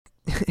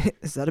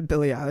Is that a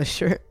Billie Eilish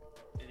shirt?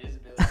 It is a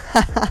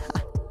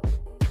Billie.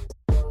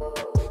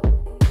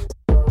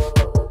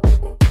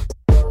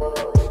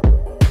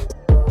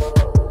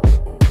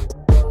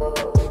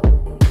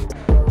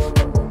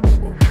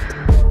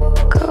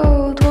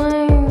 Cold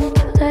winged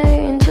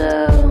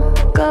angel,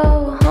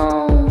 go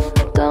home.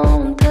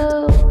 Don't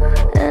tell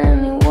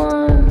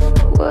anyone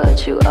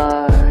what you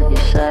are. You're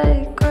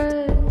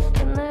sacred,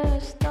 and they're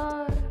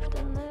starved,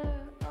 and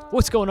they're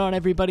What's going on,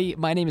 everybody?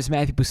 My name is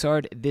Matthew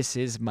Boussard. This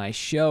is my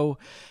show.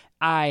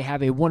 I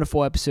have a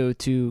wonderful episode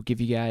to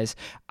give you guys.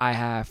 I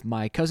have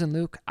my cousin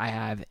Luke. I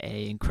have an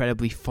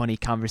incredibly funny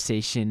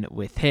conversation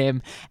with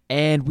him,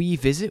 and we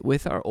visit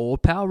with our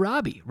old pal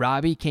Robbie.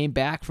 Robbie came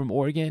back from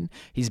Oregon.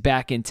 He's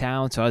back in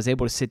town, so I was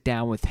able to sit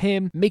down with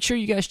him. Make sure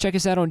you guys check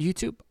us out on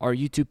YouTube. Our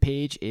YouTube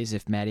page is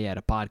If Maddie Had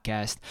a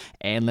Podcast,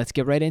 and let's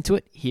get right into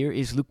it. Here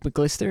is Luke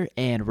McGlister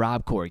and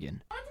Rob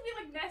Corrigan.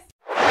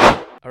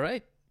 All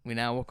right, we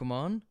now welcome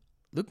on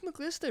Luke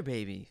McGlister,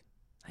 baby.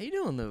 How you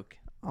doing, Luke?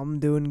 I'm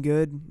doing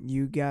good.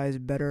 You guys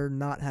better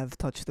not have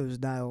touched those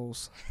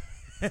dials.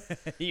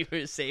 You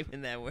were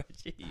saving that, weren't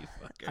you, you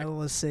I fucker?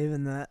 was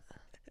saving that.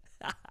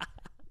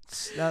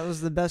 That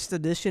was the best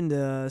addition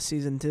to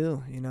season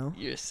 2, you know?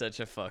 You're such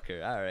a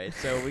fucker. All right,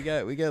 so we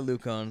got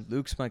Luke on.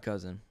 Luke's my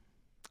cousin.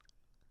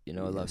 You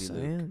know I love Yes, you, I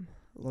Luke. am.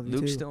 Love you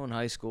Luke's too. still in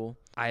high school.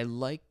 I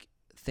like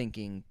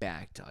thinking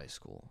back to high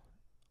school.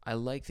 I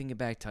like thinking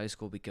back to high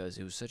school because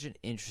it was such an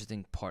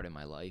interesting part of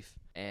my life.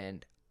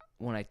 And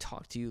when I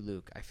talk to you,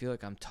 Luke, I feel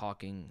like I'm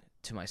talking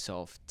to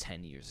myself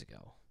 10 years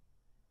ago.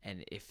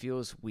 And it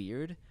feels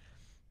weird,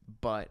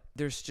 but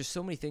there's just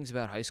so many things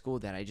about high school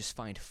that I just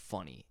find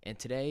funny. And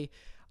today,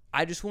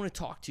 I just want to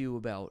talk to you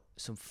about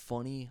some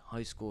funny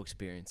high school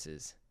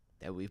experiences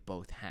that we've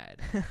both had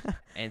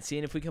and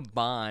seeing if we can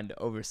bond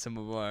over some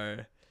of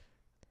our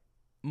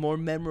more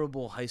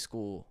memorable high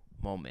school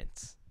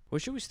moments. Where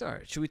should we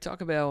start? Should we talk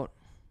about...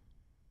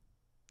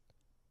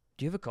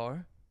 Do you have a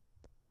car?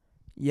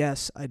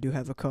 Yes, I do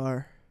have a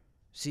car.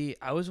 See,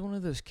 I was one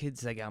of those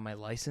kids that got my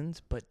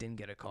license but didn't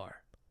get a car.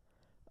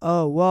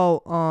 Oh,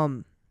 well,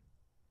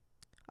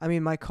 I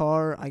mean, my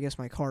car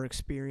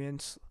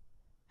experience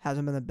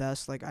hasn't been the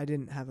best. Like, I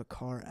didn't have a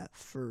car at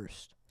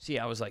first, See,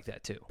 I was like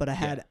that too. but I Yeah.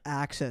 had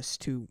access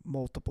to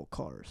multiple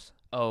cars.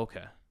 Oh,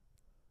 okay.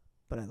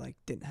 But I,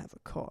 didn't have a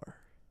car.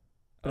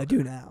 But I Okay.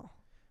 do now.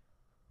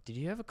 Did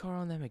you have a car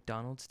on that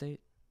McDonald's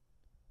date?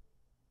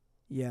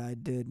 Yeah, I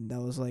did. That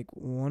was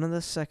one of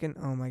the second.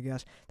 Oh my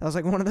gosh, that was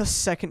one of the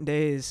second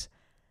days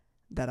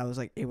that I was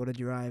able to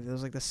drive. It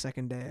was the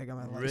second day I got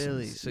my license.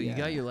 Really? So you got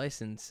Yeah. your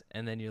license,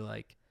 and then you're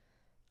like,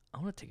 I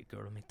want to take a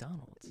girl to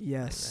McDonald's.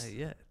 Yes.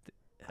 Yeah.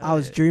 I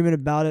was Yeah. dreaming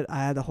about it. I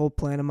had the whole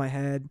plan in my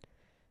head.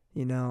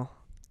 You know,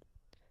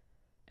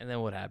 And then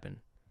what happened?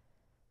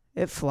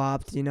 it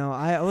flopped. You know,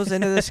 I was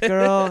into this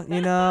girl. You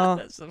know,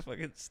 That's the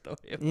fucking story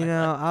of you my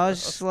know, life, I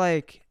was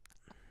bro. just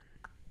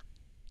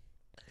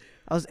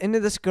I was into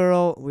this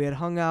girl. We had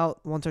hung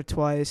out once or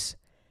twice,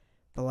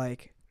 but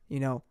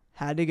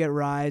had to get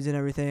rides and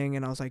everything.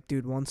 And I was like,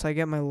 dude, once I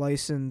get my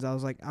license, I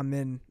was like, I'm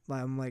in.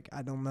 I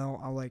don't know.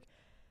 I was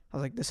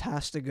like, this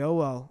has to go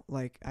well.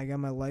 I got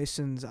my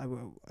license. I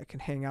can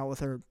hang out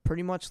with her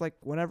pretty much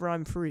whenever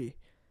I'm free.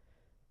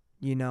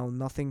 You know,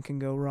 nothing can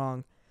go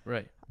wrong.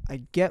 Right.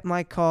 I get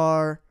my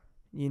car.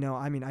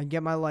 I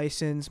get my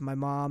license.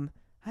 I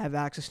have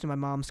access to my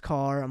mom's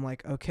car. I'm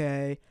like,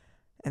 okay.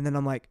 And then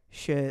I'm like,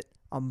 shit,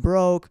 I'm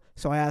broke.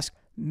 So I asked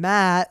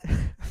Matt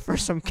for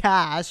some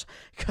cash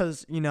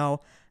because,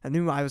 I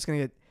knew I was going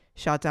to get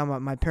shot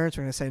down. My parents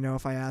were going to say no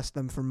if I asked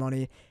them for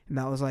money. And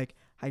Matt was like,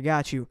 I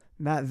got you.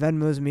 Matt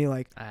Venmo's me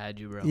I had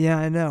you, bro. yeah,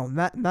 I know.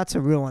 Matt's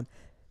a real one.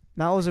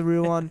 Matt was a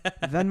real one.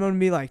 Venmo'd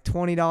me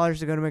 $20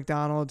 to go to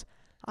McDonald's.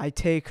 I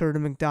take her to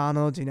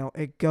McDonald's.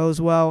 It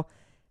goes well.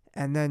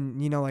 And then,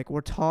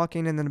 we're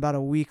talking. And then about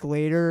a week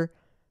later,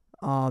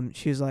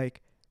 she's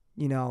like,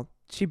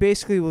 she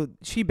basically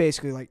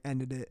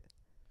ended it.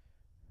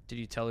 Did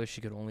you tell her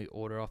she could only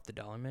order off the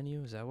dollar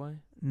menu? Is that why?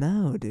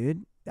 No,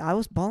 dude. I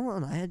was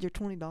balling. I had your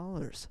 $20.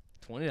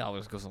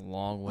 $20 goes a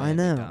long way I at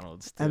know.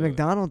 McDonald's, too. At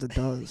McDonald's, it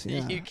does.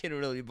 Yeah. You can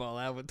really ball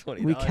out with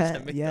 $20 We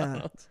can, at yeah.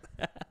 McDonald's.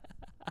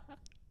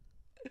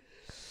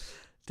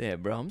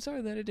 Damn, bro. I'm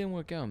sorry that it didn't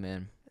work out,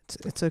 man.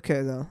 It's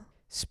okay though.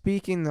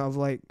 Speaking of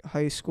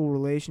high school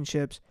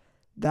relationships,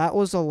 that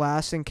was the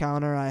last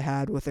encounter I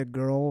had with a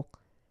girl,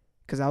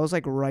 because I was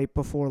right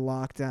before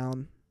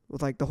lockdown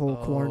with the whole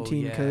Oh,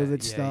 quarantine yeah,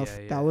 COVID yeah, stuff.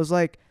 yeah, yeah. That was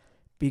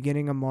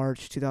beginning of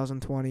March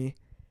 2020,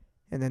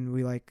 and then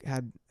we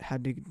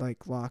had to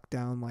lock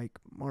down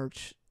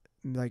March,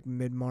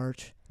 mid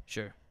March.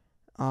 Sure.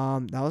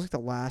 That was the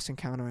last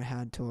encounter I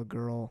had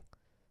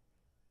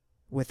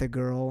with a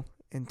girl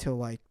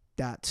until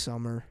that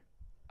summer.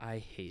 I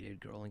hated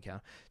girl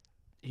encounter.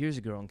 Here's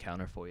a girl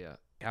encounter for you.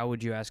 How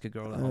would you ask a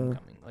girl to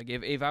homecoming?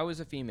 If I was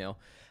a female,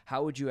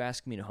 how would you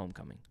ask me to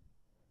homecoming?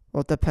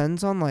 Well, it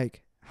depends on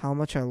how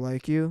much I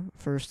like you,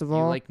 first of You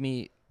all. like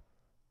me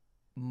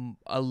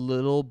a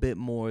little bit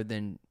more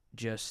than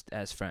just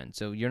as friends.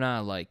 So you're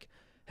not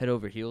head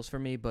over heels for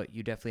me, but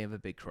you definitely have a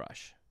big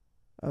crush.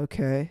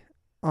 Okay.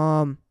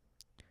 Well,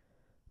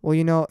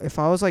 if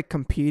I was like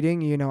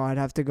competing, I'd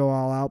have to go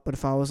all out. But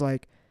if I was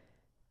like,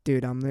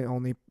 dude, I'm the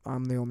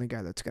only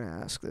guy that's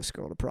gonna ask this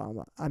girl to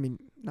prom.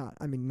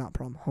 Not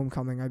prom,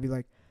 homecoming. I'd be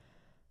like,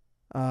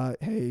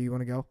 hey, you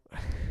want to go?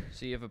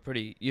 So you have a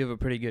pretty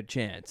good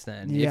chance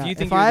then. Yeah. If you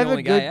think if I you're have the a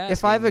only good, guy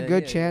if I have a asking,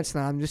 good then chance,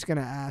 then I'm just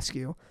gonna ask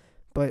you.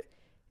 But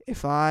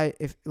if I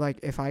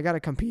gotta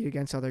compete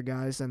against other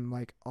guys, then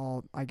like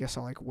I guess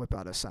I'll like whip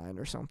out a sign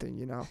or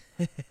something.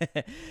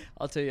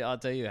 I'll tell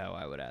you how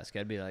I would ask.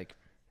 I'd be like,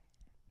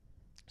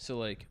 so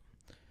like,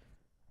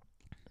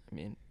 I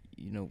mean,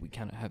 we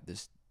kind of have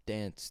this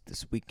dance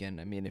this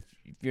weekend. I mean, if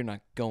you're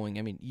not going,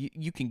 I mean,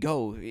 you can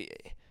go.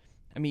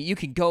 I mean, you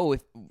can go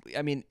if.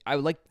 I mean, I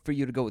would like for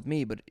you to go with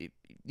me, but if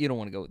you don't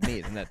want to go with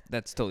me, then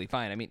that's totally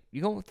fine. I mean,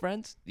 you going with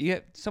friends? You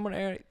have someone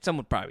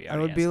probably. I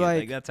would asked be you,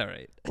 like, that's all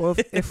right. Well,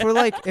 if we're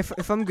like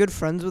if I'm good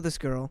friends with this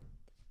girl,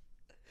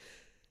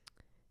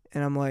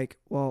 and I'm like,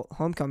 well,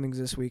 homecoming's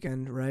this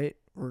weekend, right?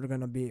 We're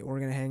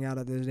gonna hang out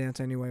at this dance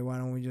anyway. Why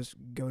don't we just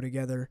go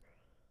together?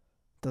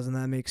 Doesn't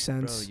that make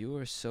sense? Bro, you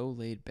are so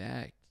laid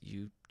back.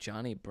 You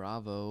Johnny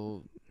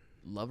Bravo,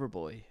 lover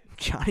boy.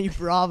 Johnny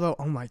Bravo.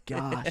 Oh my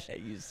gosh,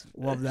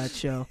 love that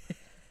show.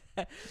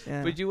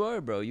 Yeah. But you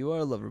are, bro. You are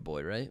a lover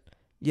boy, right?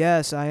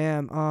 Yes, I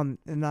am.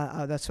 And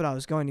that's what I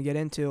was going to get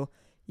into.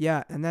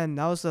 Yeah, and then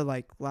that was the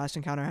like last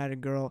encounter I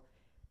had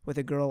with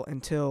a girl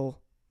until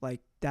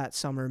like that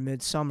summer,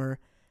 midsummer.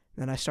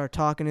 Then I start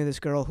talking to this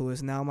girl who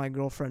is now my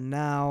girlfriend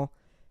now,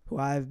 who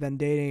I've been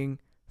dating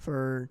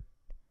for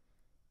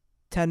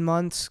 10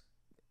 months,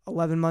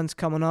 11 months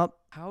coming up.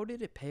 How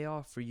did it pay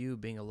off for you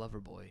being a lover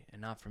boy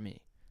and not for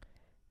me?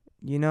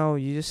 You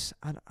just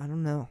I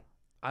don't know.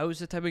 I was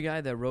the type of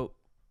guy that wrote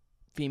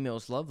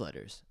females love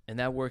letters, and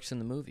that works in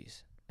the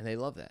movies, and they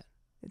love that.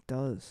 It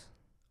does.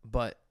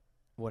 But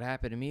what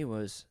happened to me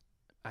was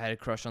I had a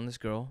crush on this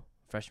girl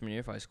freshman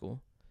year of high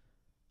school.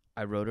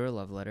 I wrote her a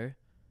love letter,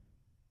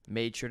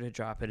 made sure to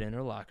drop it in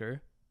her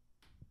locker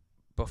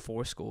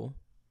before school.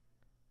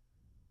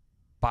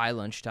 By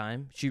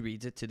lunchtime, she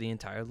reads it to the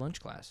entire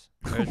lunch class,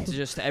 or to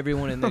just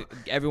everyone in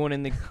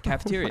the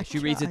cafeteria. Oh she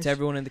reads it gosh. to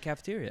everyone in the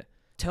cafeteria.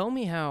 Tell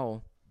me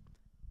how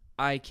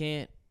I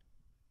can't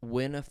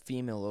win a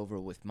female over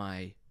with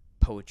my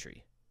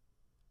poetry.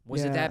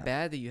 Was it Yeah. that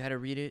bad that you had to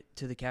read it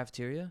to the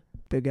cafeteria?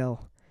 Big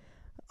L.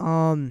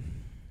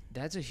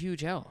 That's a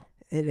huge L.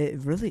 It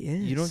really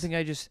is. You don't think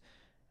I just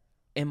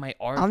in my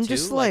art I'm too?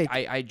 just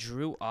I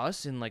drew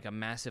us in like a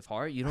massive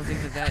heart. You don't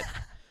think that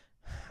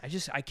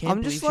I can't I'm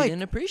believe just you like-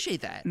 didn't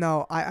appreciate that.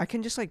 No, I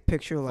can just like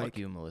picture Fuck like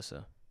you,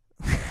 Melissa.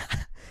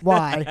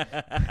 why?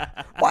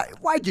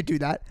 Why'd you do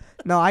that?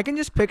 No, I can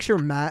just picture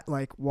Matt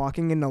like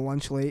walking into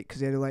lunch late because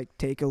he had to like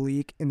take a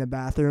leak in the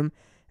bathroom,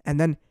 and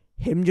then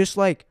him just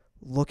like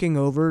looking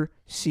over,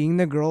 seeing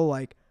the girl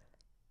like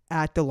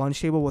at the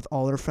lunch table with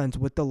all her friends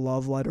with the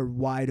love letter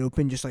wide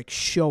open, just like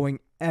showing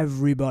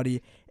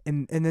everybody,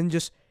 and then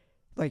just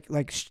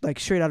like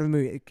straight out of a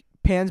movie, it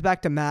pans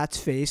back to Matt's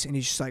face, and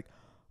he's just like,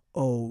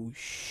 oh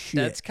shit.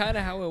 That's kind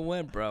of how it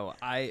went, bro.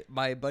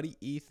 My buddy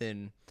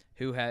Ethan,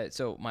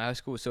 so my high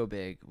school was so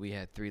big, we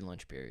had 3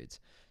 lunch periods.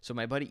 So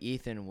my buddy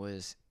Ethan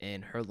was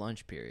in her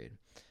lunch period,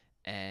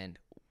 and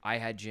I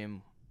had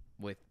gym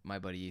with my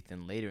buddy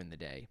Ethan later in the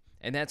day,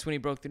 and that's when he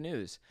broke the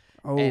news.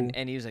 Oh.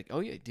 And he was like, "Oh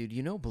yeah, dude,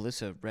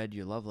 Melissa read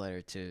your love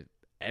letter to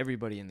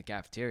everybody in the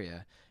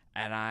cafeteria,"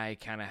 and I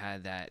kind of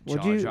had that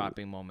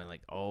jaw-dropping moment,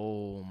 like,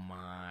 "Oh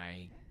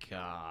my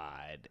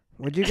god."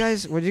 What'd you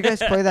guys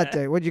play that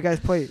day? What'd you guys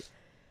play?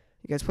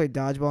 You guys played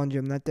dodgeball in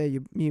gym that day?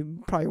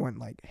 You probably went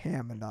like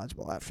ham in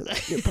dodgeball after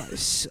that. You're probably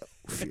so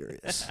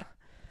furious.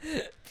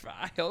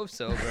 I hope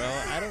so,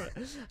 bro. I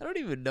don't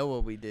even know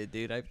what we did,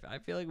 dude. I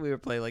feel like we were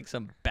playing like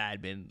some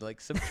badminton, like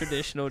some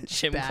traditional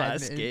gym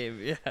class game.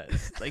 Yeah,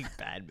 it's like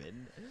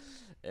badminton.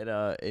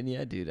 And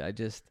yeah, dude, I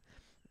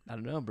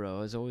don't know, bro. I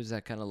was always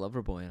that kind of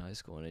lover boy in high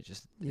school, and it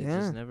just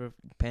never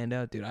panned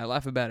out, dude. I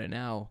laugh about it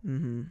now.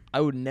 Mm-hmm.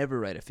 I would never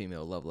write a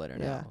female love letter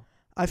now.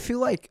 I feel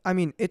like,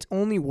 it's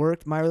only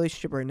worked. My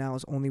relationship right now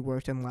has only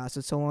worked and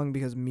lasted so long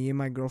because me and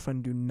my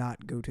girlfriend do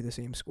not go to the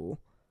same school.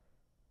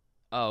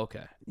 Oh,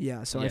 okay.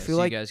 Yeah, so Yeah, I feel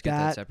like you guys get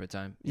that separate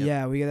time. Yep.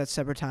 Yeah, we get that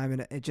separate time,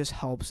 and it just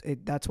helps.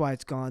 That's why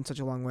it's gone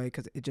such a long way,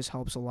 because it just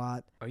helps a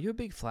lot. Are you a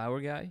big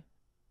flower guy? You give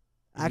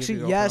your Actually,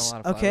 girlfriend yes. a lot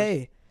of flowers?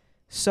 Okay.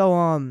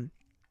 So,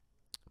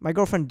 my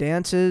girlfriend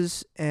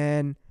dances,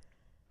 and,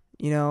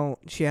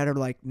 she had her,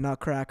 like,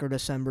 Nutcracker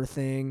December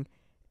thing,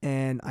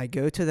 and I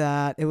go to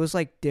that. It was,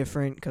 like,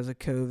 different because of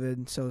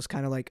COVID, so it was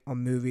kind of like a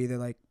movie. They,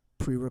 like,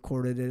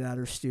 pre-recorded it at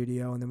her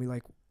studio, and then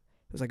it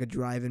was, like, a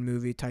drive-in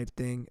movie type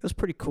thing. It was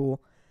pretty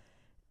cool.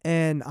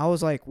 And I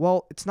was like,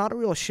 well, it's not a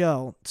real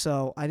show,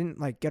 so I didn't,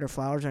 like, get her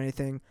flowers or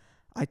anything.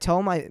 I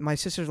tell my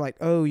sister's like,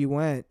 oh, you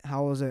went.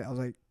 How was it? I was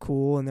like,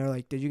 cool. And they're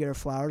like, did you get her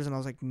flowers? And I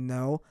was like,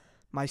 no.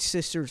 My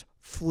sisters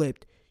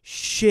flipped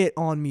shit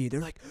on me. They're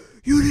like,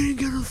 you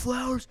didn't get her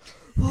flowers.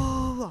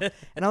 Blah, blah, blah.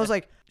 And I was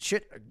like,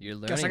 shit, You're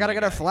learning. guess I gotta my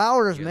get her guy.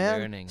 flowers, You're man.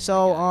 learning, my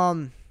So,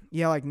 guy.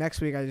 Yeah, like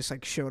next week I just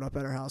like showed up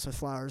at her house with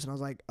flowers, and I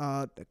was like,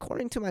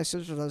 according to my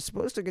sisters, I was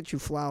supposed to get you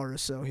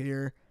flowers, so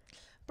here.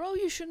 Bro,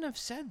 you shouldn't have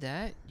said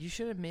that. You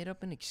should have made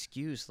up an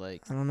excuse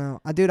like, I don't know.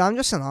 Dude, I'm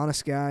just an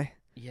honest guy.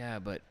 yeah,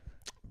 but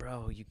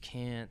bro, you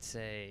can't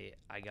say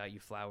I got you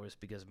flowers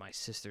because my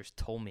sisters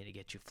told me to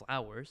get you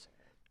flowers.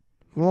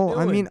 Well,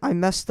 I doing? mean, I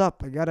messed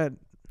up. I gotta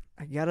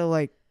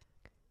like,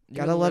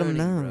 You're gotta let them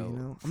learning, know. bro. You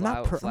know, I'm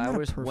not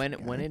flowers. a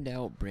perfect when guy. in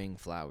doubt, bring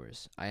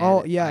flowers. I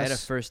Oh, had I had a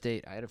yes. first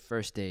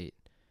date.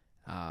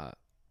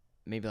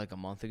 Maybe like a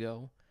month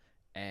ago,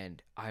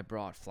 and I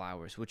brought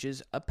flowers, which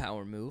is a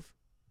power move,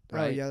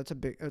 right? Oh yeah, that's a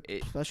big,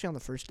 It- especially on the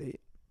first date.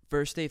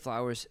 First date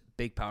flowers,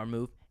 big power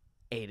move.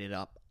 Ate it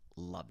up,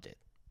 loved it.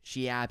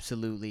 She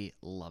absolutely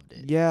loved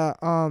it. Yeah.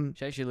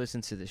 She actually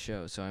listens to the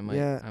show, so I might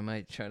Yeah. I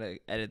might try to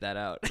edit that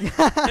out.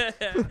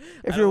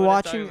 If you're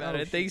watching,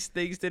 things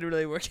didn't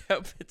really work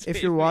out between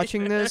if you're me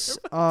watching and this,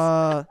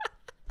 her.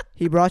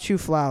 he brought you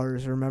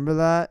flowers. Remember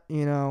that?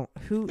 You know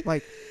who?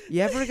 Like,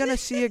 you ever gonna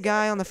see a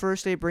guy on the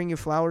first date bring you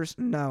flowers?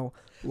 No.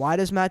 Why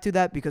does Matt do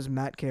that? Because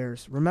Matt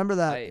cares. Remember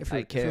that. If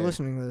you're care.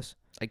 listening to this,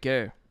 I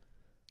care.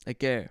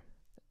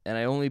 And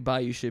I only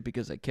buy you shit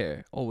because I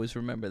care. Always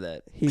remember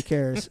that. he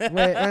cares. Wait,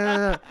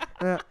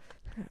 no.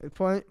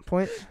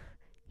 Point.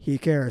 He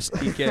cares.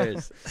 He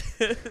cares.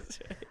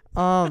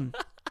 Um.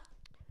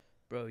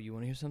 Bro, you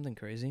want to hear something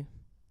crazy?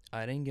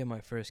 I didn't get my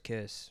first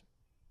kiss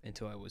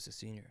until I was a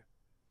senior.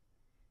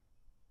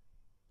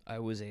 I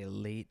was a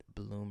late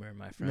bloomer,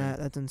 my friend. Matt,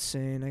 that's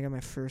insane. I got my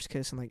first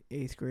kiss in like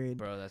 8th grade.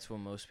 Bro, that's what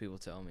most people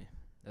tell me.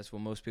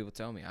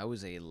 I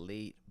was a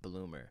late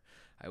bloomer.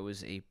 I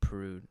was a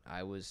prude.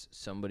 I was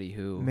somebody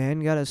who...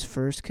 Man got his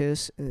first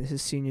kiss in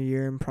his senior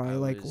year and probably I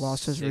like was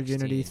lost his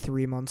virginity 16.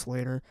 3 months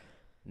later.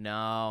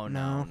 No.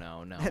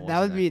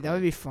 That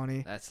would be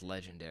funny. That's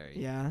legendary.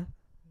 Yeah.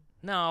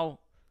 No,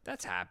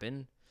 that's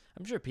happened.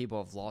 I'm sure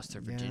people have lost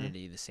their Yeah.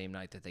 virginity the same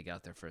night that they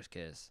got their first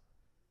kiss.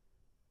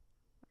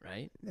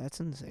 Right?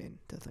 That's insane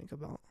to think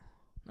about.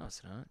 No,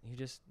 it's not. You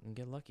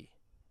get lucky.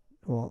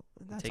 Well,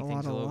 that's Take a lot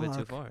things of a little luck. bit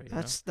too far. You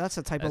That's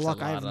a type That's of a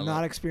luck I have lot of not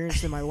luck.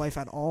 experienced in my life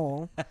at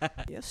all.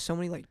 You have so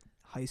many like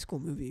high school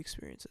movie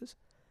experiences.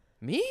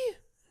 Me?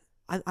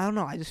 I don't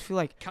know. I just feel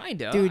like,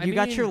 Kinda. dude, I you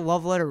got mean, your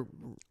love letter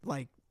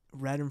like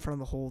read in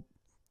front of the whole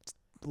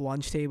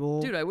lunch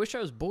table. Dude, I wish I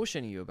was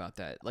bullshitting you about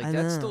that. Like I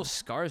that know. still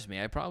scars me.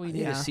 I probably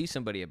need Yeah. to see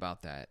somebody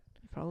about that.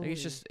 Probably.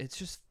 Like it's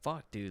just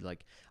fuck, dude.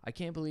 Like I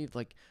can't believe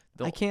like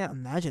I can't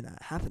imagine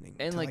that happening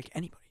And, to like, like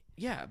anybody.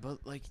 Yeah,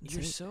 but like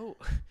Insane.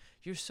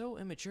 you're so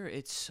immature.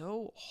 It's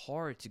so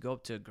hard to go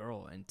up to a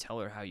girl and tell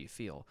her how you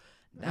feel.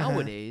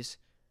 Nowadays,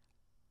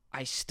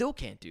 I still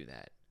can't do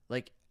that.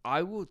 Like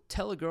I will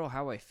tell a girl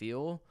how I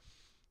feel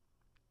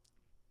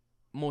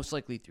most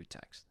likely through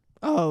text.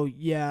 Oh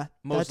yeah,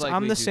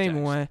 I'm the same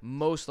text. way.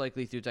 Most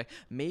likely through text.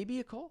 Maybe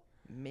a call,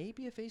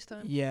 maybe a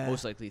FaceTime. Yeah.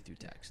 Most likely through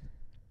text.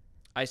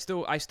 I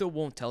still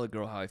won't tell a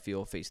girl how I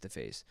feel face to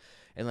face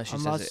unless she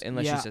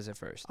says it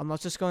first.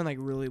 Unless it's going like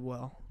really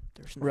well.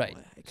 There's no Right.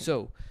 way. I can-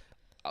 So,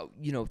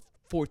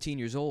 14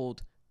 years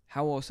old,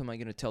 how else am I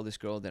going to tell this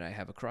girl that I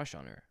have a crush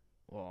on her?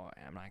 Well,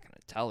 I'm not going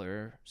to tell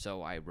her,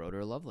 so I wrote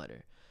her a love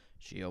letter.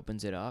 She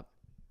opens it up.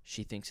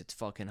 She thinks it's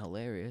fucking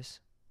hilarious,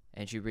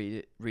 and she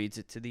reads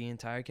it to the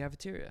entire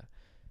cafeteria.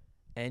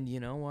 And you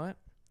know what?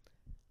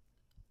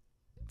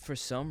 For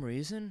some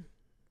reason,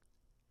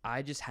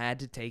 I just had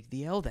to take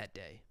the L that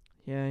day.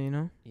 yeah,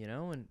 And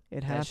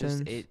It that's just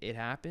happens. it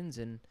happens,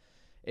 and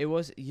it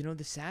was,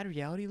 the sad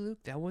reality, Luke,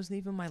 that wasn't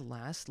even my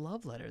last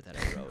love letter that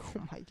I wrote.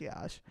 Oh my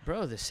gosh.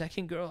 Bro, the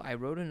second girl, I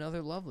wrote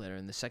another love letter,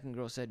 and the second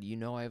girl said,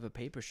 I have a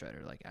paper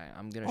shredder. Like,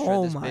 I'm going to shred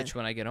Oh this my. bitch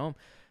when I get home.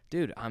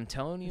 Dude, I'm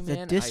telling you, The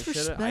man, I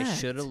disrespect.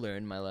 should have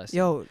learned my lesson.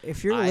 Yo,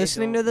 if you're I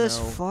listening to don't this,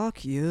 know.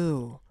 fuck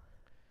you.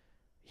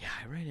 Yeah,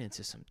 I ran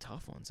into some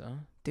tough ones, huh?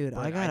 Dude,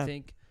 But I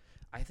gotta.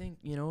 I think,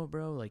 you know what,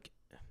 bro? Like,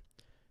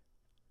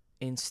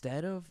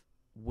 instead of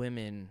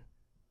women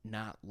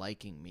not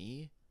liking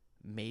me,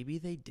 maybe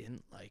they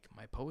didn't like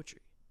my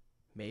poetry.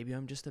 Maybe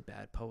I'm just a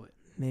bad poet.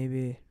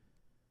 Maybe.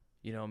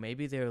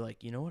 Maybe they're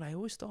like, you know what? I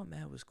always thought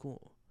Matt was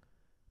cool,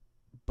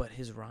 but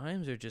his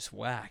rhymes are just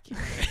whack.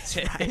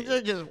 Rhymes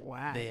are just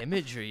whack. The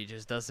imagery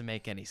just doesn't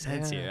make any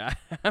sense Yeah.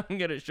 here. I'm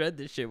gonna shred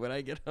this shit when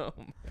I get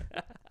home.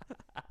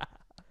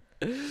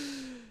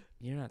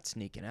 You're not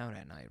sneaking out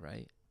at night,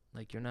 right?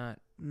 Like you're not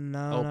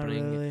No, not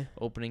really.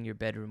 opening your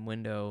bedroom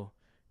window,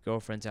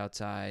 girlfriend's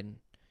outside.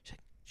 She's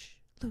like, shh,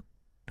 Luke,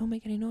 don't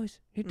make any noise.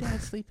 Your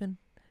dad's sleeping.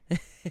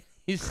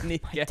 You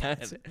sneak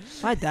out.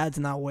 My dad's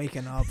not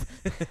waking up.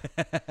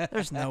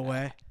 There's no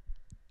way.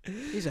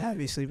 He's a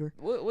heavy sleeper.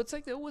 What's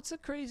the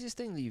craziest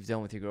thing that you've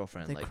done with your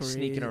girlfriend? The Like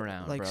sneaking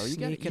around, like bro.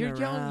 sneaking You're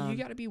young. around. You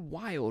gotta be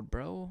wild,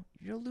 bro.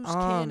 You're a loose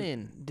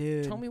cannon.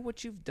 Dude. Tell me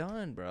what you've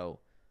done, bro.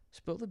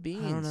 Spill the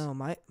beans. I don't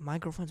know. My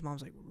girlfriend's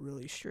mom's like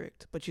really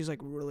strict, but she's like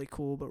really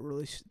cool. But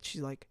really,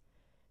 she's like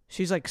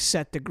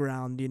set the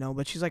ground,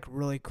 But she's like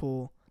really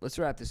cool. Let's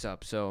wrap this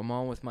up. So I'm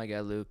on with my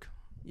guy Luke.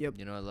 Yep.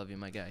 I love you,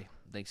 my guy.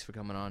 Thanks for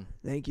coming on.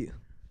 Thank you.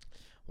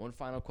 One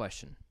final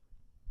question.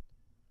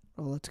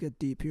 Oh, let's get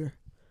deep here.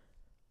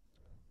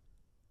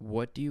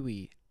 What do you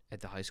eat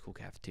at the high school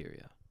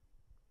cafeteria?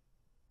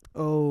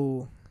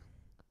 Oh,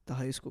 the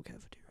high school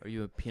cafeteria. Are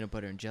you a peanut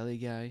butter and jelly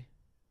guy?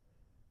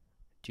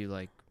 Do you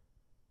like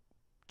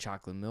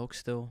chocolate milk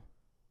still?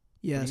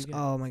 Yes. get?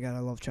 Oh my god, I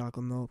love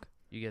chocolate milk.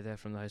 You get that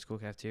from the high school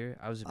cafeteria?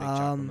 I was a big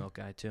chocolate milk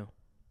guy too.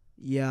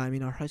 Yeah, I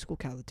mean our high school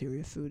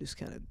cafeteria food is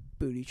kind of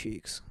booty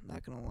cheeks,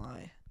 not gonna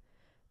lie.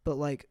 But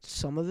like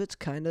some of it's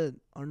kind of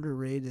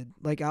underrated.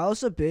 Like I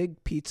was a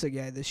big pizza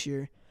guy this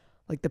year.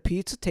 Like the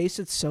pizza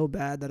tasted so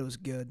bad that it was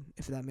good,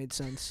 if that made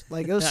sense.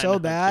 Like it was I know so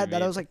what bad you that I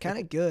mean. was like kind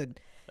of good.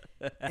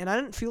 And I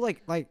didn't feel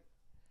like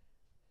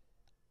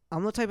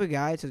I'm the type of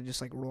guy to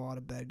just like roll out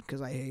of bed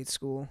because I hate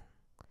school.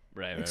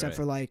 Right, Except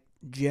for like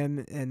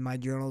gym and my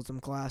journalism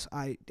class,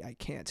 I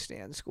can't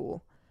stand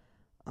school.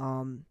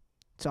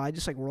 So I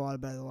just like roll out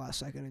of bed at the last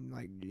second and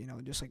like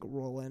just like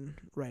roll in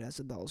right as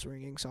the bell's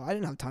ringing. So I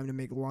didn't have time to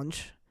make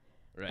lunch.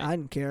 Right. I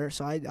didn't care.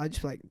 So I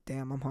just like,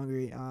 damn, I'm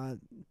hungry.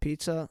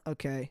 Pizza,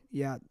 okay,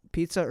 yeah,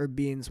 pizza or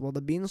beans. Well,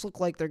 the beans look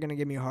like they're gonna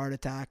give me a heart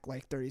attack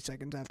like 30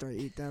 seconds after I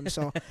eat them.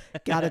 So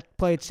gotta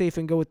play it safe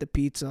and go with the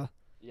pizza.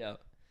 Yeah.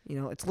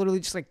 It's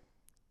literally just like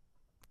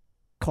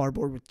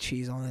cardboard with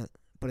cheese on it,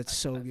 but it's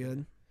so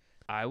good.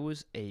 I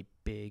was a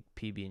big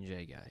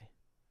PB&J guy.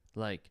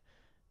 Like,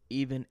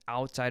 even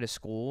outside of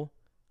school,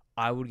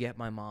 I would get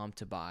my mom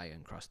to buy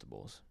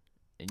Uncrustables.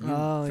 And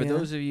for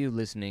those of you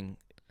listening,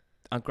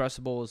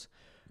 Uncrustables,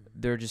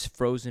 they're just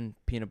frozen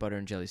peanut butter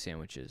and jelly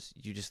sandwiches.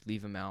 You just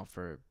leave them out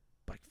for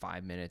like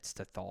 5 minutes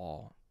to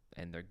thaw,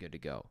 and they're good to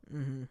go.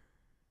 Mm-hmm.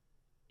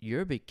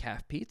 You're a big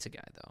calf pizza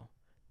guy, though.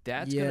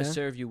 That's going to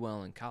serve you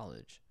well in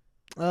college.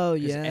 Oh,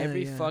 'Cause yeah.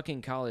 every yeah.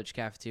 fucking college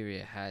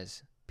cafeteria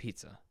has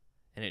pizza.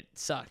 And it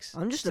sucks.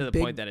 I'm just to a the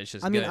big, point that it's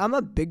just I mean, good. I'm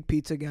a big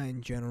pizza guy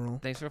in general.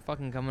 Thanks for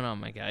fucking coming on,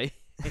 my guy.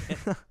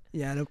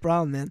 Yeah, no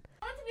problem, man.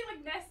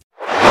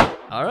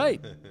 All right.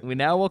 We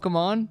now welcome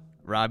on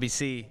Robbie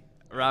C.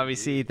 Robbie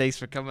C., thanks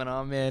for coming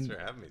on, man. Thanks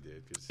for having me,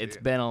 dude. Good to see It's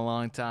you. been a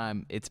long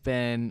time. It's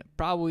been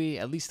probably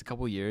at least a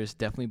couple years,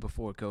 definitely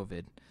before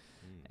COVID.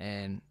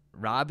 And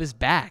Rob is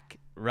back.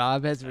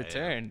 Rob has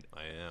returned.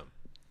 I am.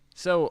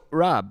 So,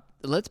 Rob,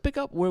 let's pick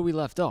up where we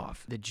left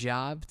off. The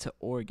job to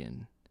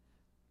Oregon.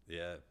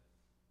 Yeah.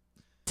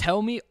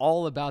 Tell me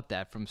all about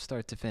that from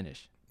start to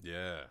finish.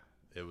 Yeah.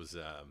 It was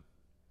an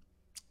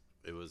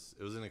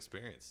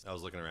experience. I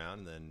was looking around,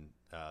 and then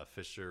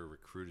Fisher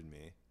recruited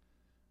me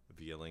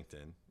via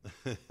LinkedIn.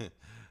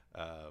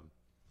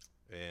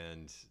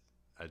 And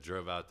I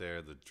drove out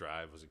there. The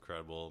drive was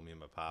incredible. Me and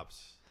my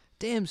pops.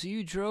 Damn, so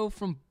you drove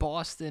from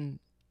Boston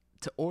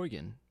to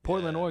Oregon,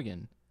 Portland, Yeah.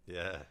 Oregon.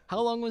 Yeah. How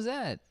long was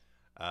that?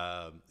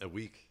 A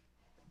week.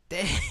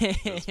 It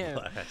was Damn.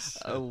 blast.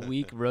 A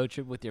week road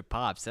trip with your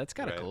pops. That's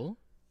kind of Right. cool.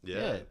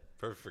 Yeah. Yeah.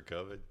 Perfect for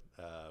COVID.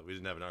 We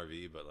didn't have an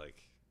RV, but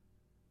like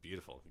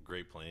beautiful.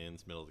 Great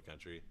plains, middle of the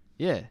country.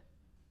 Yeah.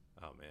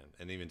 Oh man.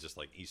 And even just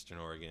like Eastern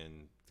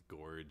Oregon, the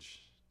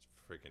gorge, it's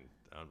freaking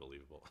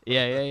unbelievable.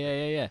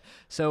 Yeah.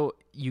 So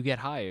you get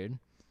hired.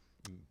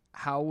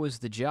 How was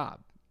the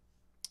job?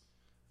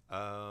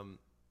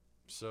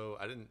 So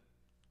I didn't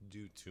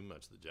do too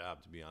much of the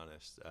job, to be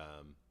honest.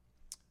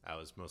 I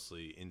was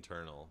mostly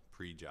internal,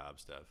 pre-job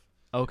stuff.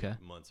 Okay.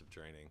 Months of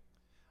training.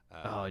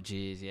 Oh,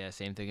 geez. Yeah,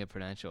 same thing at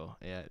Prudential.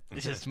 Yeah,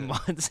 it's just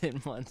months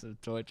and months of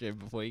torture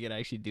before you can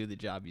actually do the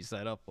job you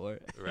signed up for.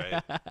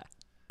 Right.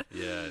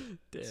 Yeah.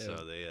 Damn.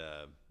 So they,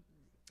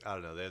 I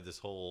don't know, they have this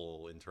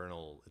whole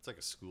internal, it's like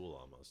a school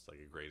almost, like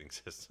a grading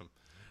system.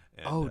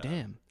 And, Oh,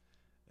 damn.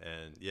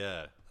 And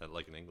yeah,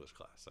 like an English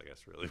class, I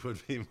guess, really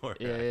would be more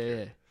Yeah.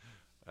 accurate.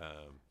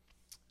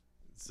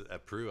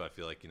 At Peru, I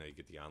feel like, you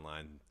get the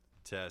online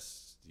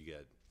tests, you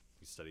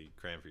study,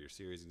 cram for your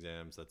series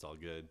exams, that's all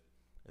good.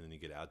 And then you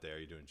get out there,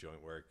 you're doing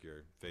joint work,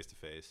 you're face to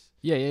face.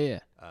 Yeah.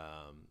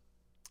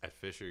 At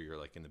Fisher, you're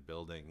like in the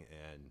building,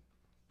 and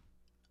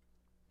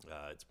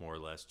it's more or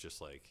less just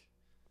like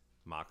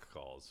mock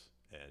calls.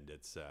 And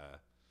it's,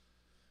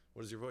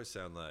 what does your voice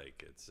sound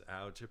like? It's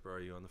how chipper are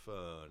you on the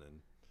phone?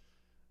 And,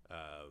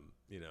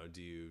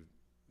 do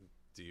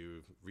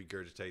you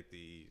regurgitate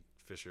the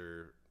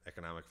Fisher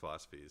economic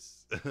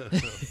philosophies?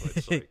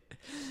 Which, like,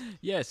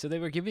 Yeah, so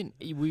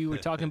we were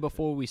talking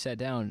before we sat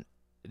down,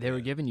 they were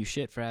Yeah. giving you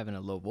shit for having a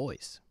low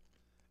voice.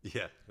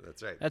 yeah,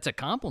 that's right. That's a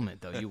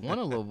compliment, though. You want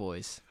a low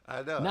voice.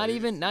 I know. Not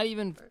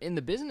even in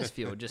the business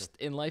field, just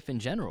in life in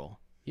general.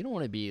 You don't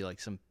want to be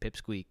like some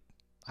pipsqueak,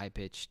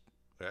 high-pitched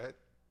Right?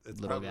 It's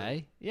little probably,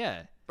 guy.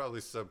 Yeah,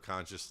 Probably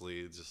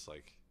subconsciously just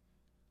like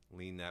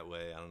lean that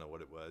way. I don't know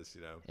what it was,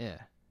 yeah.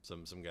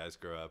 Some guys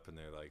grow up and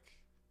they're like,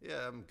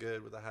 yeah, I'm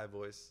good with a high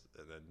voice.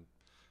 And then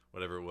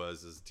whatever it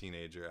was as a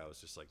teenager, I was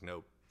just like,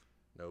 nope,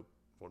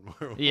 one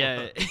more.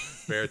 Yeah.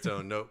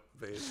 Baritone, nope,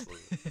 bass.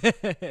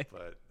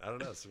 But I don't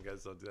know. Some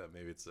guys don't do that.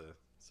 Maybe it's a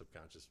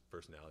subconscious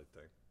personality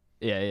thing.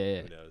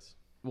 Yeah. Who knows?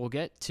 We'll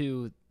get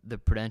to the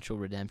Prudential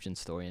redemption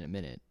story in a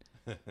minute.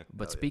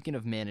 But Hell speaking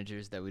of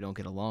managers that we don't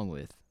get along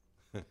with,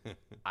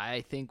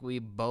 I think we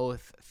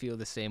both feel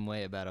the same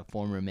way about a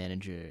former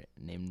manager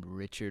named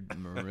Richard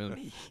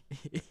Maroney.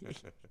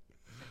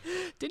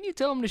 Didn't you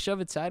tell him to shove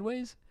it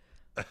sideways?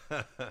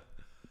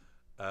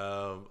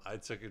 I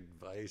took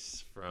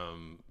advice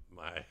from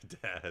my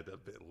dad a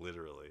bit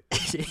literally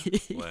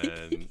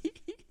when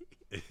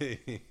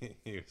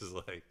he was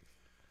like,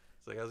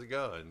 "It's like, how's it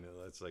going?" And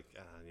it's like,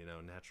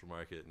 natural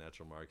market.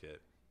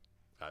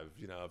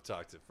 I've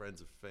talked to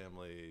friends and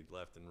family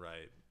left and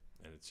right,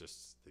 and it's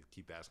just they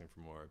keep asking for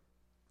more.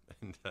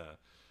 And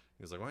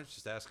he was like, "Why don't you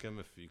just ask him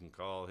if you can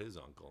call his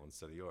uncle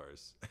instead of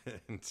yours?"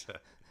 and so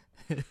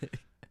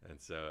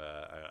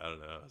I don't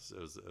know. It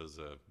was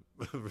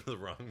the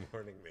wrong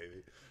morning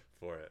maybe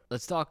for it.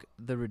 Let's talk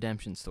the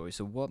redemption story.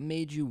 So what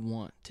made you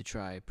want to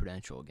try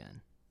Prudential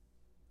again?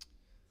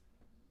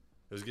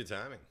 It was good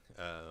timing,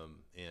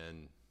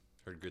 and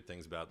heard good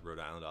things about the Rhode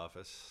Island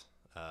office.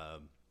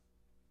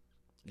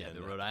 Yeah,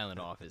 the Rhode Island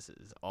office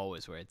is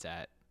always where it's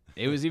at.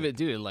 It was even,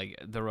 dude, like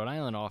the Rhode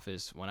Island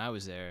office, when I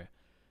was there,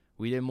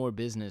 we did more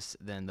business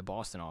than the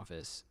Boston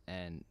office.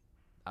 And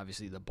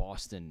obviously the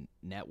Boston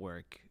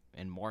network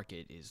and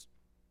market is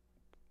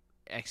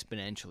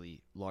exponentially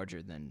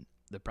larger than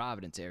the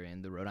Providence area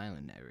and the Rhode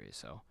Island area.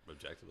 So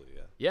Objectively,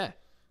 yeah. Yeah.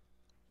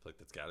 I feel like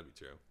that's got to be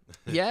true.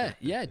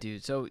 Yeah,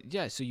 dude. So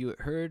you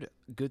heard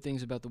good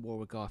things about the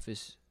Warwick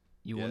office.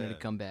 You wanted to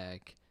come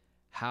back.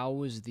 How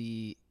was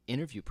the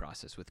interview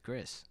process with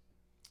Chris?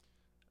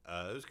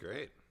 It was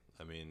great.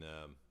 I mean,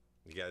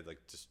 the guy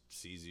just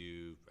sees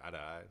you eye to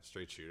eye,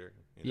 straight shooter.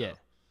 Yeah.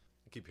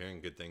 I keep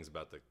hearing good things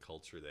about the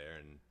culture there,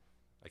 and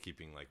I keep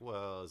being like,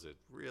 well, is it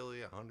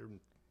really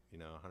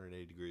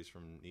 180 degrees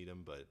from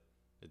Needham? But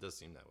it does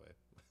seem that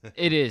way.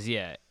 It is,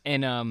 yeah.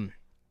 And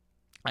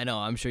I know,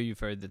 I'm sure you've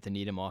heard that the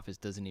Needham office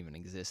doesn't even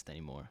exist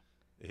anymore.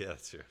 Yeah,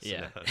 that's true. So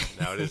Yeah.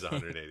 now it is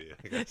 180,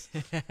 I guess.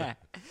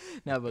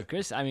 No, but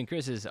Chris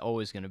is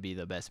always going to be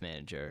the best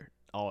manager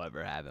I'll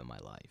ever have in my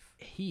life.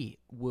 He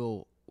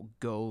will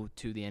go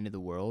to the end of the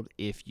world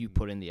if you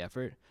put in the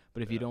effort.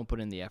 But if you don't put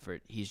in the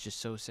effort, he's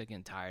just so sick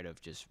and tired of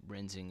just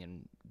rinsing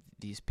and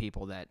these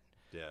people that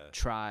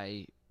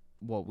try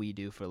what we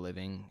do for a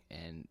living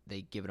and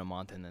they give it a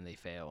month and then they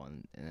fail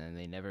and then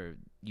they never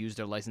use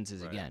their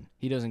licenses again.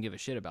 He doesn't give a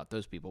shit about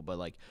those people. But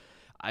like,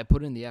 I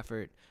put in the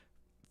effort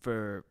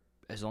for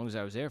as long as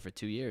I was there for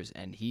 2 years,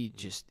 and he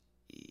just,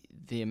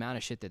 the amount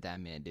of shit that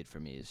man did for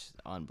me is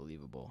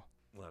unbelievable.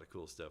 A lot of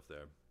cool stuff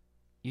there.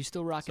 You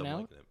still rocking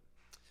out? Liking it.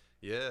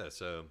 Yeah,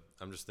 so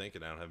I'm just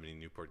thinking I don't have any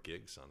Newport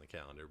gigs on the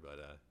calendar,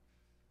 but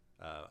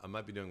I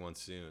might be doing one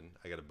soon.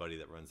 I got a buddy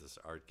that runs this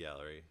art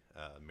gallery,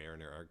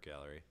 Mariner Art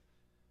Gallery.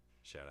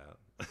 Shout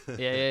out.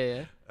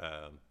 Yeah.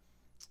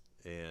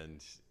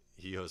 And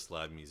he hosts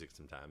live music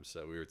sometimes,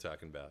 so we were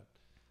talking about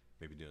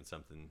maybe doing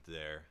something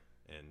there,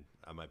 and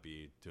I might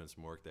be doing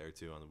some work there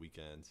too on the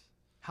weekends.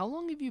 How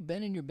long have you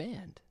been in your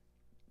band?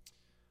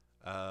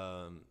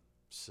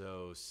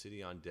 So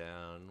City on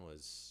Down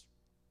was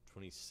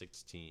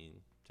 2016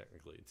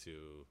 technically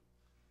to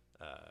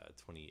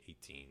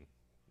 2018,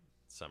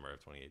 summer of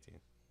 2018.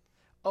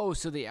 Oh,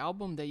 so the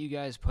album that you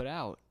guys put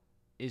out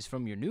is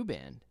from your new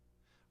band.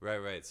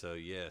 Right. So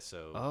yeah,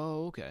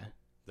 Oh, okay.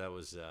 that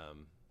was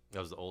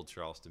the old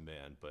Charleston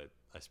band, but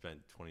I spent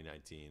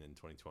 2019 and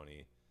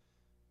 2020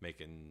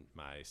 making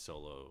my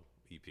solo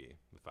EP,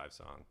 the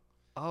 5-song.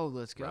 Oh,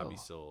 let's go. Robbie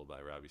Soul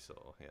by Robbie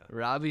Soul, yeah.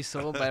 Robbie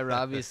Soul by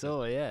Robbie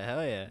Soul, yeah,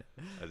 hell yeah.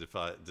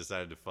 I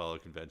decided to follow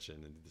convention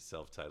and did the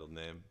self-titled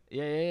name,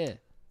 Yeah.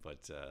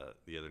 but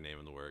the other name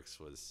in the works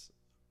was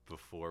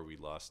Before We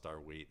Lost Our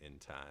Weight in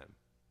Time,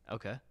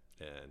 Okay.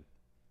 and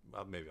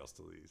maybe I'll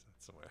still use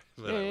that somewhere.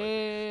 But I like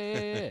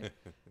it.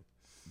 Yeah.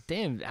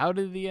 Damn, how'd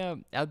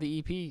the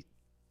EP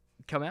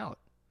come out?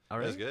 All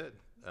It right. was good.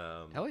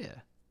 Hell yeah.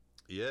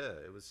 Yeah,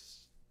 it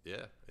was.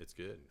 Yeah, it's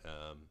good.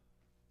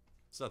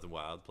 It's nothing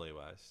wild play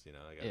wise,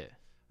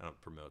 I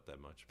don't promote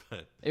that much,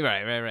 but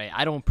Right.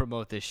 I don't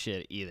promote this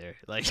shit either.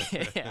 Like,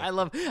 I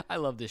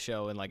love the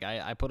show, and like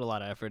I put a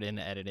lot of effort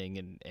into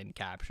editing and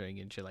capturing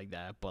and shit like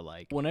that. But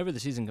like, whenever the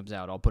season comes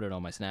out, I'll put it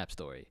on my Snap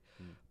story.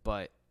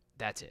 But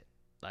that's it.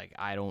 Like,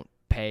 I don't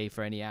pay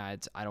for any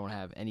ads. I don't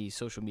have any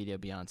social media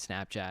beyond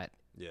Snapchat.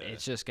 yeah,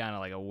 It's just kind of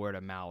like a word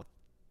of mouth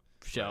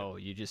show.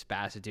 You just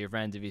pass it to your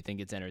friends if you think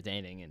it's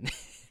entertaining, and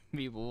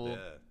people will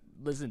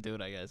listen to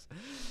it, I guess.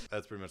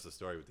 that's pretty much the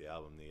story with the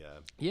album.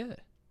 The Yeah.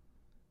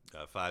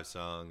 5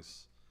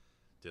 songs,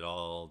 did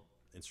all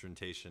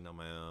instrumentation on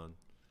my own.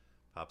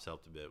 Pops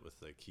helped a bit with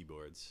the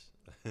keyboards,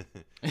 but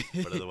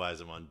otherwise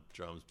I'm on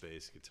drums,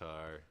 bass,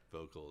 guitar,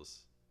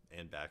 vocals,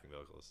 and backing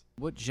vocals.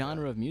 What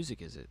genre of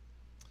music is it?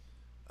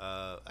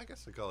 I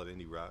guess I call it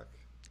indie rock.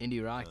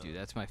 Indie rock, dude.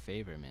 That's my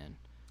favorite, man.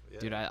 Yeah.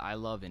 Dude, I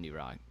love indie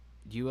rock.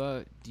 Do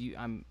you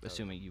I'm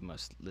assuming you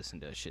must listen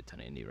to a shit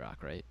ton of indie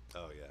rock, right?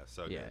 Oh yeah,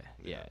 so Yeah.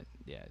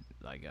 good.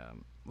 Like,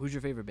 who's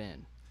your favorite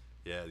band?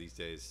 Yeah, these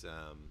days,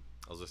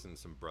 I was listening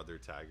to some Brother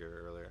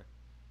Tiger earlier.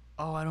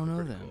 Oh, I don't know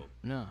pretty them. cool.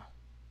 No.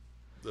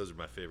 Those are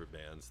my favorite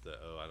bands.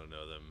 I don't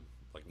know them,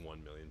 like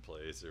 1 million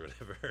plays or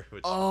whatever.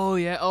 Which, Oh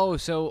yeah. Oh,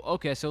 so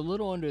okay. So a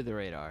little under the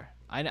radar.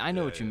 I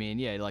know Yeah, what you yeah. mean.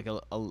 Yeah, like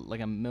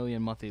a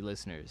million monthly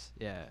listeners.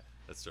 Yeah.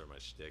 That's sort of my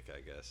shtick, I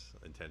guess,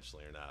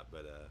 intentionally or not.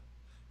 But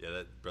yeah,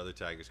 that Brother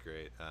Tiger's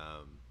great.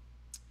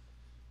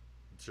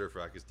 Surf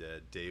Rock is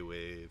Dead,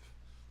 Daywave,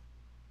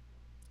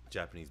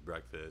 Japanese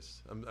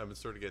breakfast. I'm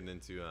sort of getting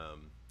into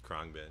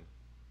Krongbin.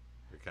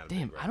 They're kind of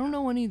Damn, big right I don't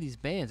now. know any of these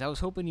bands. I was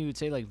hoping you would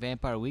say like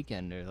Vampire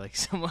Weekend or like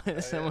someone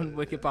yeah,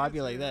 wicked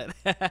popular like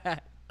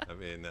that. I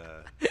mean,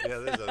 yeah,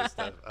 there's other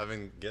stuff. I've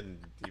been getting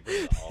deeper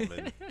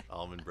into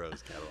Almond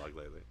Bros catalog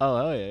lately.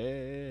 Oh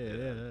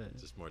yeah.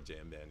 Just more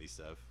jam bandy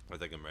stuff. I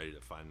think I'm ready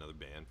to find another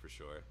band for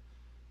sure.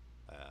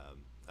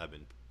 I've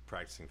been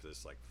practicing for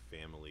this like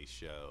family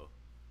show,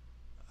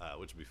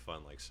 which would be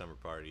fun, like summer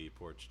party,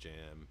 porch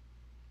jam,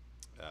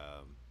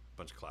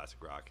 bunch of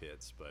classic rock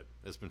hits. But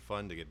it's been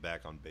fun to get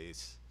back on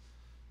bass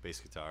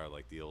guitar,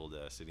 like the old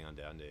City on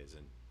Down days,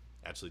 and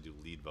actually do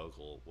lead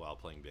vocal while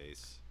playing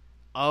bass.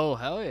 Oh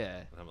hell yeah.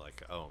 And I'm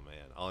like, oh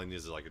man, all I need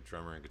is like a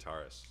drummer and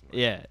guitarist. I'm like,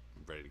 Yeah.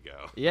 I'm ready to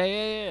go.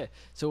 Yeah.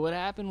 So what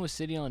happened with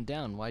City on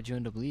Down? Why'd you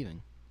end up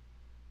leaving?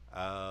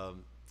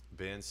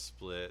 Band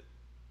split.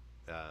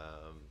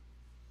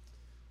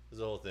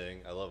 There's a whole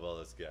thing. I love all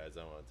those guys.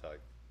 I don't want to talk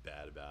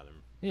bad about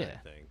them. Yeah.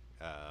 Thing.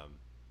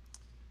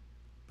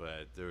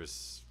 But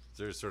there's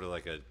sort of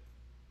like a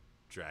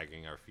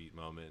dragging our feet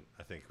moment.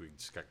 I think we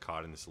just got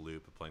caught in this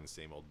loop of playing the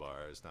same old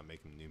bars, not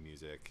making new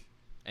music.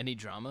 Any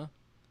drama?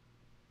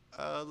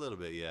 A little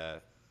bit, yeah.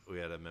 We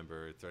had a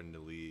member threatening to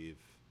leave,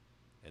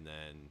 and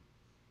then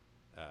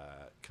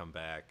come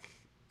back.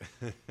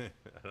 I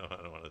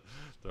don't want to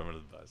throw him under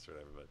the bus or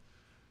whatever, but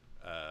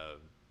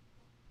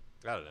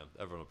I don't know.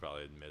 Everyone will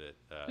probably admit it.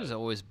 There's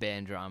always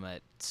band drama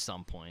at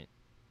some point,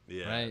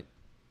 Yeah. right?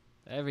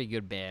 Every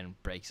good band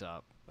breaks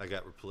up. I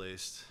got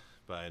replaced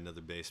by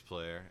another bass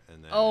player,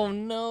 and then Oh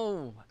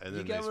no! and You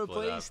then got they split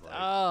up, replaced. like,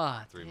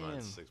 Ah, 3 damn.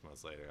 months, 6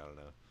 months later. I don't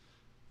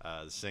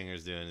know. The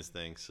singer's doing his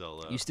thing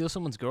solo. You steal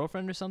someone's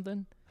girlfriend or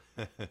something?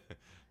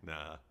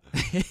 Nah.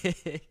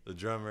 The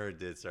drummer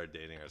did start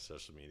dating our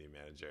social media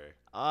manager.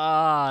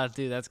 Ah,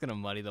 dude, that's gonna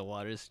muddy the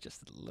waters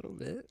just a little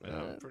bit. And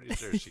I'm pretty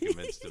sure she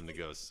convinced him to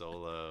go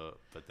solo,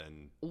 but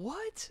then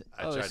What?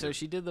 I Oh, tried so to-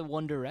 she did the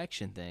One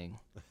Direction thing.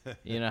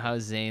 You know how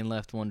Zayn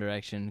left One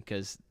Direction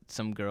because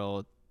some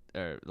girl,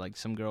 or like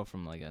some girl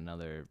from like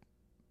another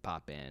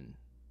pop band,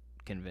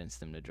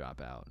 convinced him to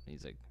drop out.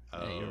 He's like,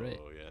 "Hey, you're right."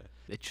 yeah.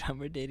 The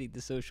drummer dating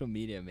the social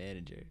media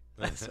manager.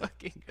 That's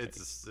fucking great.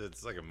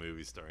 It's like a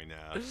movie story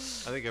now. I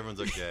think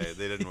everyone's okay.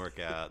 They didn't work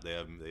out. They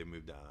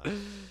moved on.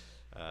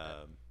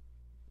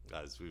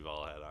 As we've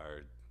all had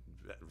our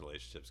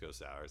relationships go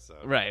sour. So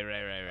Right.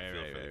 I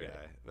feel for the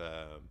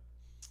guy.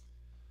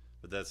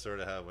 But that's sort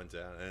of how it went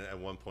down. And at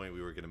one point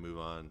we were going to move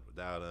on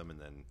without him, and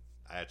then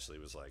I actually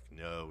was like,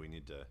 no, we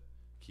need to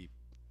keep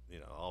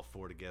all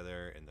four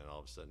together. And then all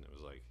of a sudden it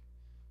was like,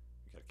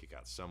 we got to kick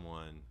out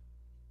someone.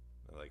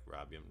 Like,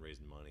 Rob, you haven't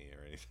raised money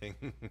or anything.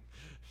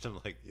 I'm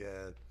like,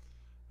 yeah,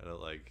 I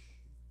don't like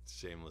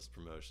shameless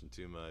promotion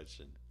too much,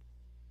 and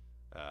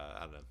I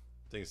don't know,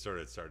 things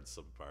started to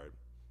slip apart.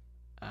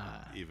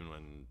 Even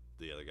when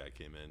the other guy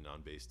came in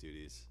on bass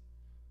duties.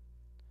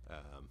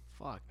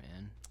 Fuck,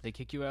 man. They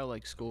kick you out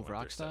like School of went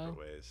Rock their style? separate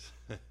ways.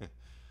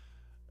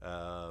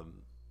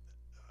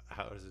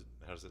 How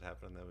does it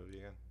happen in that movie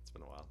again? It's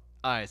been a while.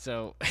 All right,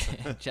 so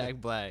Jack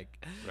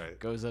Black Right.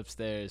 goes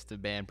upstairs to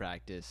band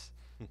practice,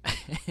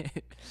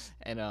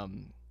 and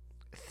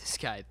this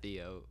guy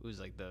Theo, who's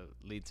like the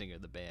lead singer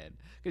of the band,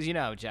 because you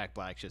know how Jack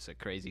Black's just a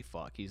crazy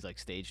fuck. He's like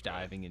stage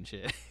diving and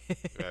shit,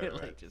 Right,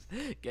 like right. just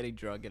getting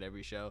drunk at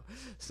every show.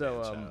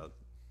 So Man-child.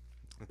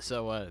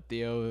 So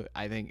Theo,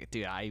 I think,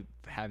 dude, I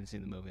haven't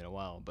seen the movie in a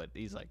while, but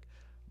he's like,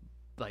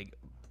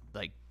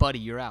 buddy,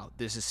 you're out.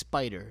 There's a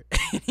spider,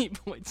 and he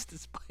points to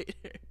spider.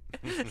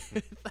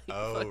 Like,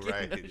 Oh, fucking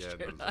right, no yeah, shirt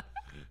those- on.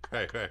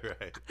 right.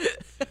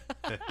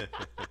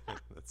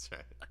 That's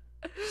right.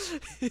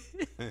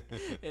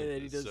 And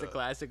then he does the So-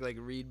 classic like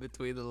read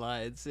between the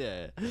lines.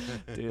 Yeah,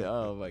 dude.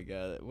 Oh my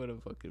god, what a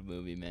fucking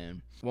movie,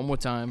 man. One more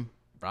time,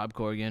 Rob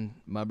Corrigan,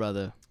 my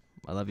brother.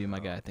 I love you, my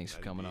guy. Thanks for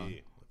That'd coming on.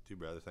 be- Dude,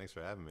 brother, thanks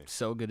for having me.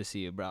 So good to see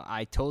you, bro.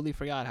 I totally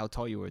forgot how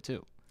tall you were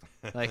too.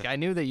 Like I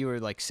knew that you were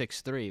like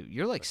 6'3".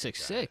 You're like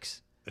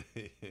 6'6".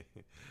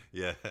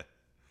 Yeah.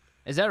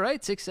 Is that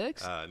right?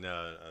 6'6"?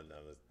 No,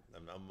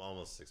 I'm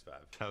almost 6'5".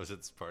 I was at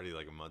this party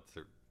like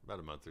about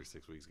a month or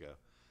 6 weeks ago,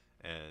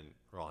 and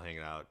we're all hanging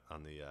out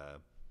on the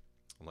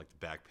on like the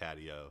back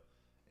patio,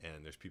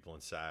 and there's people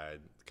inside,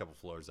 a couple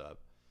floors up,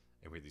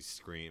 and we hear these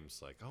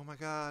screams like, "Oh my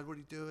God, what are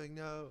you doing?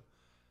 No!"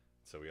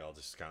 So we all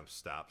just kind of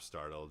stop,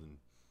 startled, and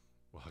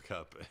walk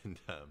up,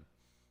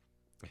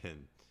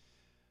 and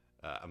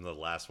I'm the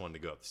last one to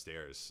go up the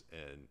stairs,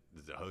 and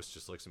the host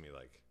just looks at me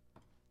like,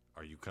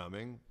 "Are you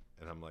coming?"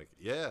 And I'm like,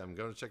 "Yeah, I'm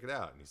going to check it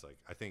out." And he's like,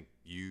 "I think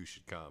you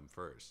should come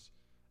first."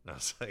 And I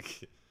was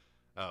like,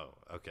 "Oh,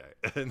 okay."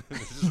 And it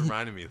just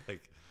reminded me,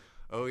 like,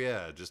 oh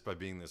yeah, just by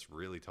being this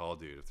really tall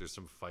dude, if there's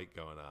some fight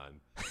going on,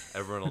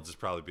 everyone will just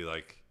probably be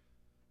like,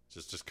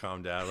 just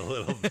calm down a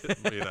little bit.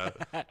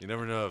 You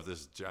never know if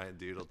this giant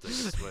dude will take a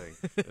swing.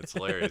 It's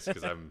hilarious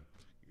because I'm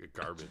a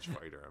garbage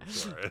fighter, I'm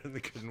sure. And they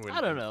couldn't win.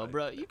 I don't one know, fight.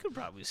 bro. You could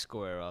probably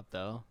square up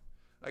though.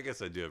 I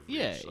guess I do have reach.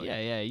 Yeah, like,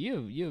 yeah.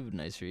 You have a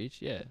nice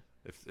reach. Yeah.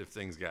 If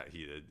things got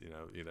heated,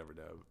 you never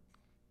know.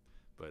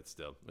 But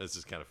still, it's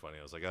just kind of funny.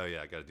 I was like, oh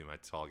yeah, I got to do my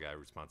tall guy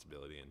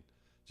responsibility and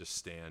just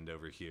stand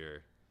over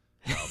here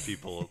while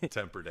people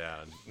temper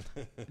down.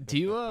 Do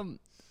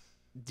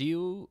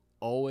you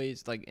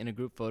always, like, in a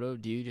group photo,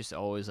 do you just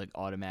always, like,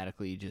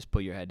 automatically just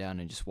put your head down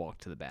and just walk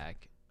to the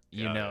back?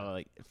 You Yeah, know, yeah.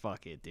 like,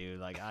 fuck it, dude.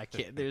 Like, I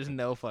can't. There's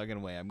no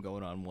fucking way I'm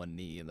going on one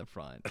knee in the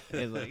front.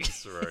 It's like,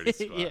 Sorority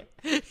spot.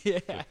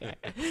 yeah.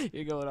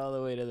 You're going all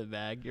the way to the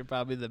back. You're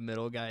probably the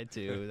middle guy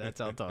too.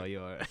 That's how tall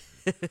you are.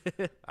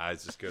 I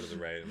just go to the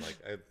right and like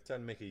I'm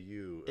trying to make a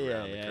U Yeah,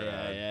 around the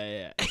crowd.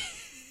 yeah.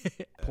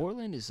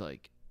 Portland is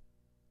like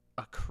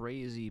a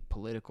crazy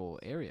political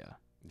area.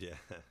 Yeah,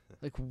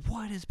 Like,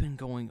 what has been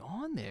going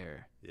on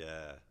there?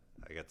 yeah.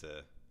 I got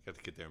to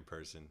get there in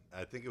person.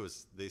 I think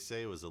they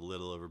say it was a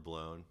little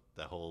overblown.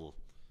 That whole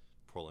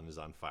Portland is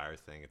on fire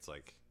thing. It's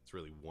like it's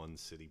really one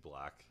city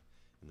block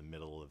in the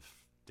middle of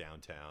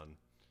downtown.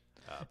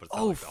 But it's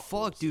not Oh, like the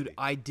whole fuck, dude.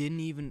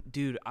 city.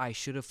 Dude, I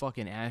should have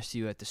fucking asked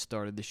you at the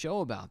start of the show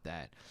about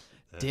that.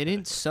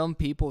 Didn't some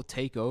people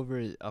take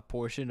over a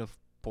portion of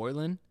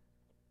Portland?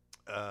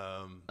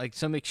 Like,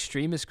 some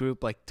extremist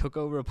group, like, took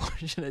over a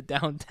portion of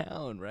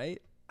downtown,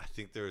 right? I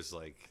think there was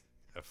like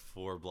a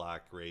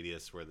 4-block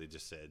radius where they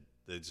just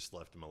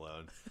left him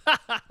alone.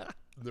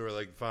 They were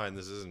like, fine,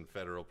 this isn't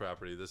federal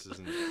property. This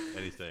isn't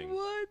anything.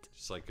 What?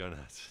 Just like go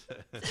nuts.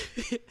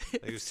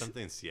 Like, there's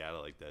something in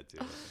Seattle like that too.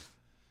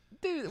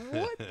 Dude,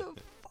 what the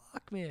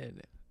fuck,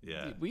 man?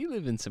 Yeah. Dude, we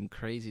live in some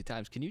crazy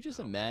times. Can you just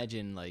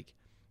imagine, like,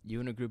 you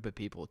and a group of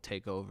people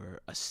take over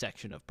a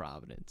section of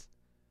Providence?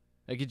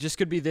 Like, it just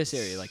could be this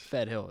area, like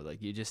Fed Hill.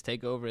 Like, you just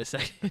take over a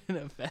section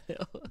of Fed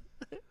Hill.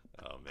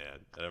 Oh man,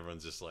 and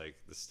everyone's just like,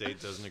 the state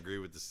doesn't agree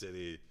with the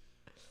city.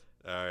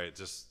 All right,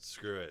 just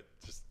screw it.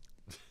 Just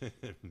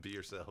be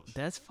yourselves.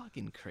 That's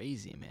fucking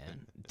crazy,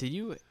 man. Did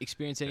you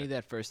experience any of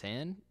that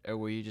firsthand, or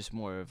were you just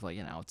more of like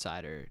an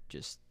outsider,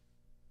 just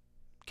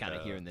kind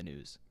of hearing the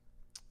news?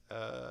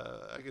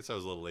 I guess I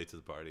was a little late to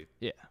the party.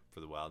 Yeah. For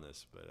the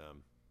wildness, but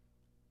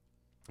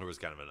it was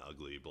kind of an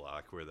ugly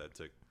block where that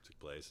took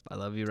place. I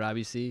love you,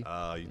 Robbie C.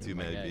 Oh, you too,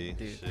 My man. guy. B.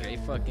 Dude, Shit. great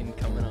fucking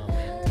coming on,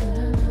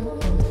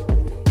 man.